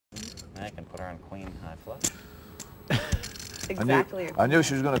I can put her on queen high flush. Exactly. I knew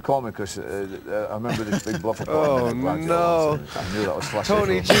she was going to call me because I remember this big bluff. Oh, no. I knew that was flashy.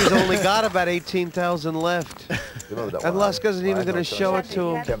 Tony G's only got about 18,000 left. And Lusk isn't even going to show it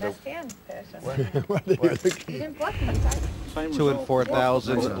to him. 2 and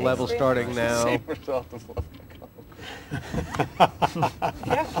 4,000 level starting now. Same result as bluff.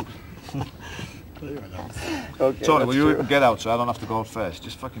 Okay, Tony, will you get out so I don't have to go out first?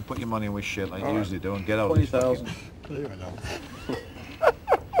 Just fucking put your money in with shit like you usually do and get out. 20,000.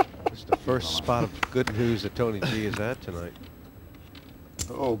 It's the first spot of good news that Tony G is at tonight.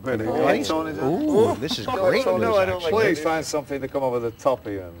 Oh, Billy. Ooh, this is great news, actually. Please find something to come over the top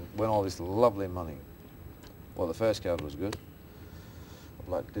here and win all this lovely money. Well, the first card was good.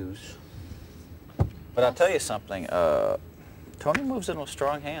 Black deuce. But I'll tell you something. Tony moves in with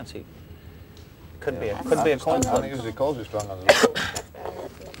strong hands. He could be a coin flip. He usually calls you strong on the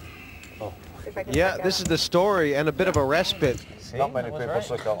Yeah, this is the story and a bit of a respite. Not many people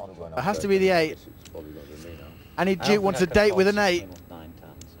suck out on going. It has to be the 8. I need Duke wants a date with an 8.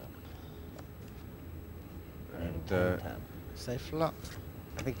 And Say flop.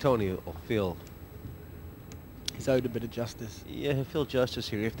 I think Tony will feel... He's owed a bit of justice. Yeah, he'll feel justice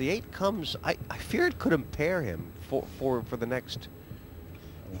here. If the 8 comes, I fear it could impair him for the next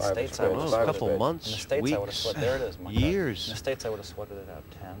a couple months, in the States, weeks, I would have sweat. There it is. years. In the States, I would have sweated it out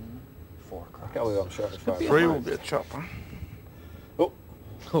 10, 4 cross. Kelly on shot. 3 will be a chopper. Oh.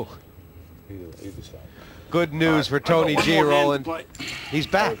 Oh. Either side. Good news for Tony G, Roland. He's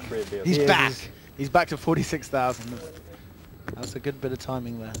back. He's back. He's back to 46,000. That's a good bit of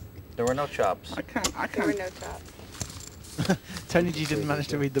timing there. There were no chops. I can't. There were no chops. Tony G didn't manage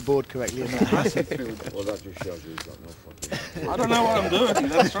to read the board correctly. Well, that just shows you he's got no fucking... I don't know what I'm doing.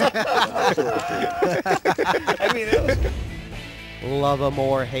 That's right. I mean, it was... Love him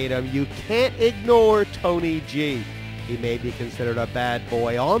or hate him, you can't ignore Tony G. He may be considered a bad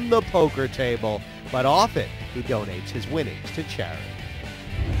boy on the poker table, but often he donates his winnings to charity.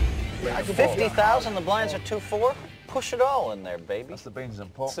 50,000, the blinds are 2-4. Push it all in there, baby. That's the beans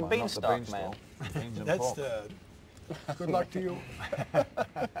and pork. It's the man, not the beanstalk, beanstalk. Beans and That's pork. the... Good luck to you.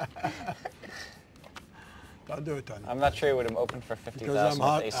 Don't do it, Tony. I'm not sure he would have opened for 50,000 Because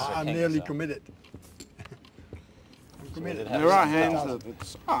with aces or I'm kings, nearly so. committed. I'm committed. have There are some hands thousand. that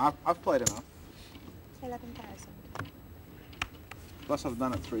it's... Oh, I've played enough. 11,000. Plus I've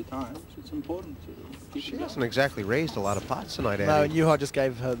done it 3 times. It's important to keep She it hasn't going. exactly raised a lot of pots tonight, No, Andy. Newhart just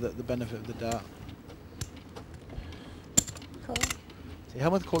gave her the benefit of the doubt. Cool. See,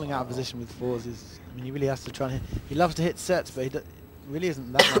 Helmuth calling out of position with 4s is... I mean, he really has to try and hit... He loves to hit sets, but he really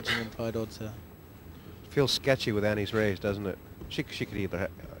isn't that much of an implied odds here. Feels sketchy with Annie's raise, doesn't it? She could either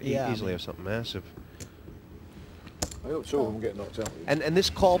easily I mean, have something massive. I hope 2 of them get knocked out. And this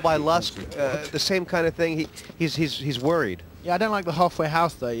call by Lusk, the same kind of thing. He's worried. Yeah, I don't like the halfway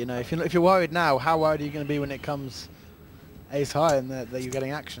house though. You know, if you're worried now, how worried are you going to be when it comes ace high and that you're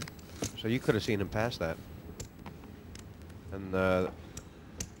getting action? So you could have seen him pass that. And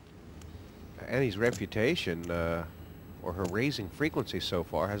Annie's reputation, or her raising frequency so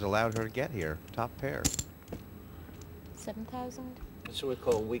far, has allowed her to get here. Top pair. 7,000. That's what we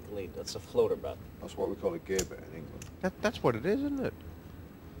call a weak lead. That's a floater bet. That's what we call a gear bet in England. That's what it is, isn't it?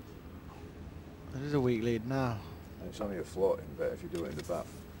 That is a weak lead now. And it's only a floating bet if you do it in the bath.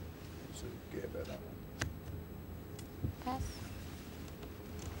 It's a gear bet, that one. Pass.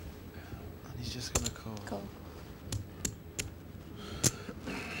 And he's just going to call. Cool.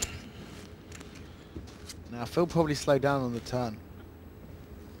 Now Phil probably slow down on the turn.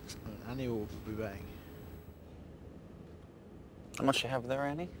 Annie will be betting. How much you have there,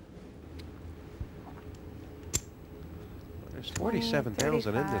 Annie? There's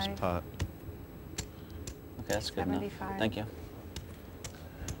 47,000 in this 35. pot. Okay, that's good enough. 75. Thank you.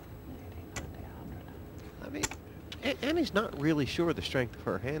 I mean, Annie's not really sure of the strength of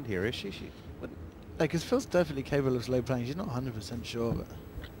her hand here, is she? Like, because Phil's definitely capable of slow playing. She's not 100% sure, but...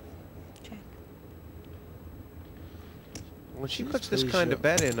 Check. When she She's puts this pretty kind sure. of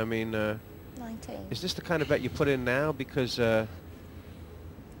bet in, I mean, 19. is this the kind of bet you put in now because you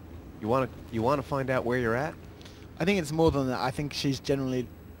want to find out where you're at? I think it's more than that. I think she's generally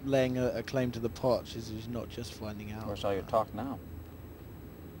laying a claim to the pot. She's not just finding out. Where's all your talk now?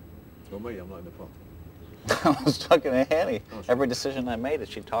 So me, I'm not in the pot. I was talking to Annie. Every decision I made,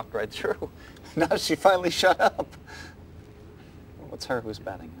 she talked right through. Now she finally shut up. What's her who's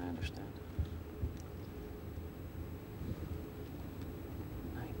betting? I understand.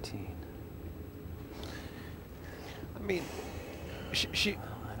 19. I mean, she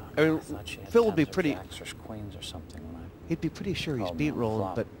I I mean, thought she had Phil would be tens or pretty... jacks or queens or something when I... He'd be pretty sure he's Oh, beat no, Roland,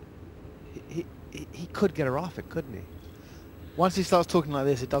 flop. but he could get her off it, couldn't he? Once he starts talking like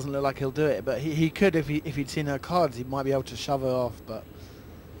this, it doesn't look like he'll do it. But he could if he'd seen her cards, he might be able to shove her off. But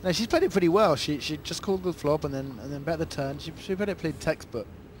no, she's played it pretty well. She just called the flop and then bet the turn. She played textbook.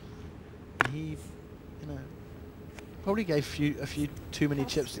 He, you know, probably gave a few too many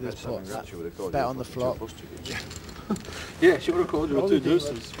chips to this pot. Bet on the flop. Yeah, she would have called you with 2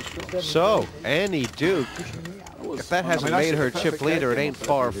 deuces. For sure. So, Annie Duke, if that hasn't made her chip leader, it ain't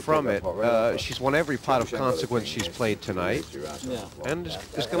far from it. She's won every pot of consequence she's played tonight, Yeah. and is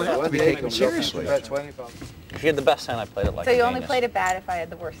going to have to be taken seriously. If you had the best hand, I played it like So a you only genius. played it bad if I had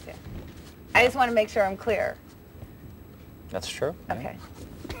the worst hand. I just want to make sure I'm clear. That's true. yeah. Okay.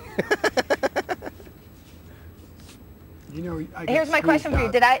 You know, I get Here's my question for you.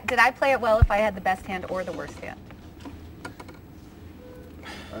 squeezed out. Did I play it well if I had the best hand or the worst hand?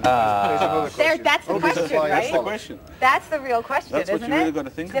 That's the question, That's the right? question. That's the real question, That's what isn't you really it? gotta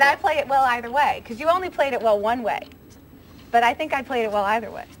think Did I about. play it well either way? Because you only played it well one way. But I think I played it well either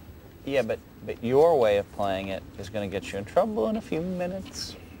way. Yeah, but your way of playing it is going to get you in trouble in a few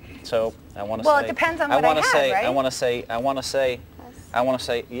minutes. So I want to Well, say. it depends on what I wanna have, say, right? I want to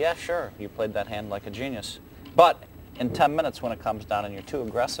say, yeah, sure, you played that hand like a genius. But in 10 minutes, when it comes down and you're too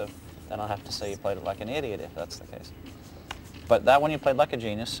aggressive, then I'll have to say you played it like an idiot if that's the case. But that one you played like a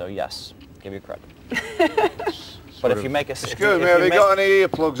genius, so yes, give you credit. But if you make a Excuse me, have you got any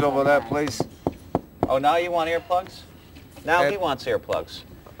earplugs over there, please? Oh, now you want earplugs? Now he wants earplugs.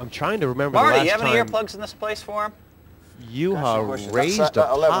 I'm trying to remember Marty, the you last have any time earplugs in this place for him? Yuha raised a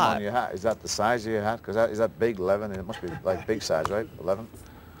that 11 pot. on your hat, is that the size of your hat? Because is that big 11? It must be like big size, right? 11?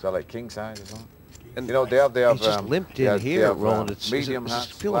 Is that like king size or something? And You know, they have he's just limped in they here, have, Roland. It's medium it's hats,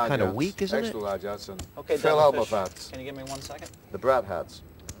 feeling large kind of hats, weak, isn't extra it? large hats, and Okay, Phil Devilfish, Elbow hats, can you give me 1 second? the Brad hats.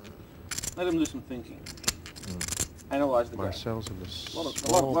 Let him do some thinking. Analyze the guy. Marcel's in the Lot of-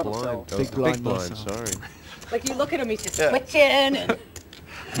 small lot of blind. cells. Big Big blind blind, Marcel. sorry. Like you look at him, he's just switching. And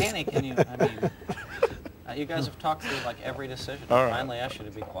Annie, can you, I mean, you guys have talked through like every decision. All right. Finally asked you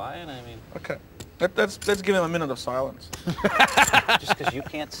to be quiet. I mean, Okay. Let's give him a minute of silence. just because you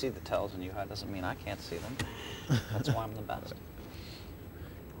can't see the tells in Yuha doesn't mean I can't see them. That's why I'm the best.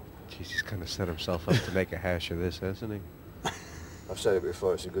 Jeez, he's kind of set himself up to make a hash of this, hasn't he? I've said it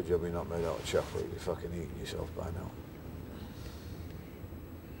before, it's a good job you're not made out of chocolate. You're fucking eating yourself by now.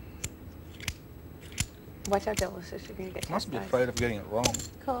 watch out, Delicious. You're going to get Must be chastised. afraid of getting it wrong.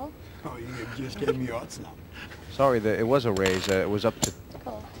 Cool. Oh, you just gave me odds now. Sorry, it was a raise. It was up to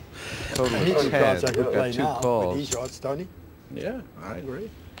Cool. total He's of the 10. cards I We've could got play 2 now with calls. these odds, Tony. Yeah, I agree.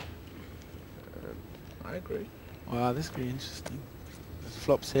 I agree. Wow, this could be interesting. There's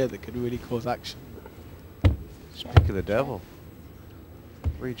flops here that could really cause action. Speak of the devil.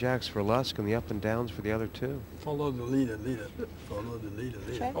 3 jacks for Lusk and the up and downs for the other 2. Follow the leader, leader. Follow the leader,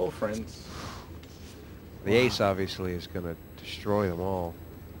 leader. Check. All friends. The ace obviously is going to destroy them all.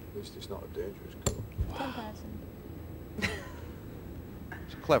 At least it's not a dangerous call. 10,000.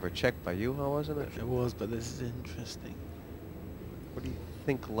 It's a clever check by you, how wasn't it? It was, but this is interesting. What do you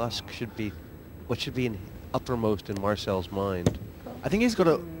think Lusk should be? What should be uppermost in Marcel's mind? I think he's got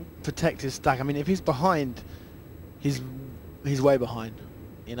to protect his stack. I mean, if he's behind, he's way behind.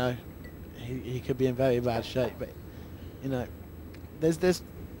 You know, he could be in very bad shape. But you know, there's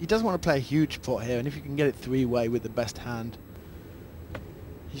he doesn't want to play a huge pot here. And if you can get it 3-way with the best hand,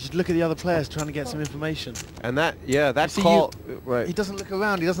 you should look at the other players trying to get some information. And that, yeah, that See, call, right. He doesn't look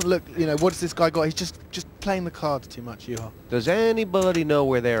around. He doesn't look. You know, what's this guy got? He's just playing the cards too much. Does anybody know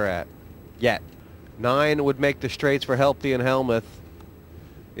where they're at? Yet. 9 would make the straights for Helpy and Helmuth.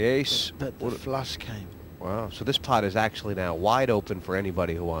 The ace. But the flush came. Wow. So this pot is actually now wide open for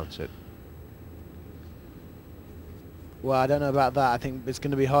anybody who wants it. Well, I don't know about that. I think it's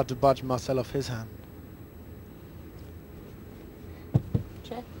going to be hard to budge Marcel off his hand.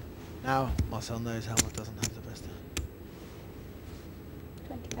 Check. Now Marcel knows Helmut doesn't have the best hand.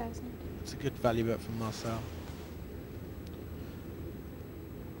 20,000. It's a good value bet from Marcel.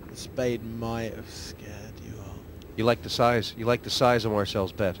 The spade might have scared you off. You like the size. You like the size of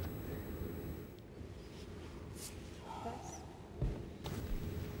Marcel's bet.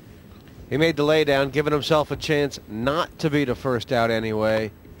 He made the laydown, giving himself a chance not to be the first out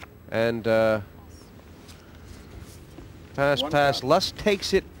anyway. And pass. Lusk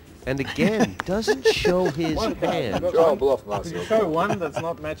takes it, and again doesn't show his hand. Draw a bluff, Could you Marcel. show one that's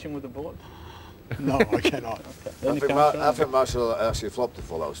not matching with the board? No, I cannot. Then you can't show I think Marcel actually flopped the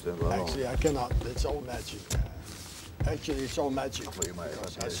full house, didn't he? Actually, I cannot. It's all magic. Actually, it's all magic. thought you might have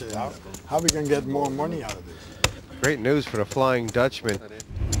Because I had said, that. how we can get more money out of this? Great news for the Flying Dutchman.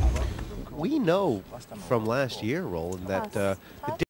 We know from last year, Roland, that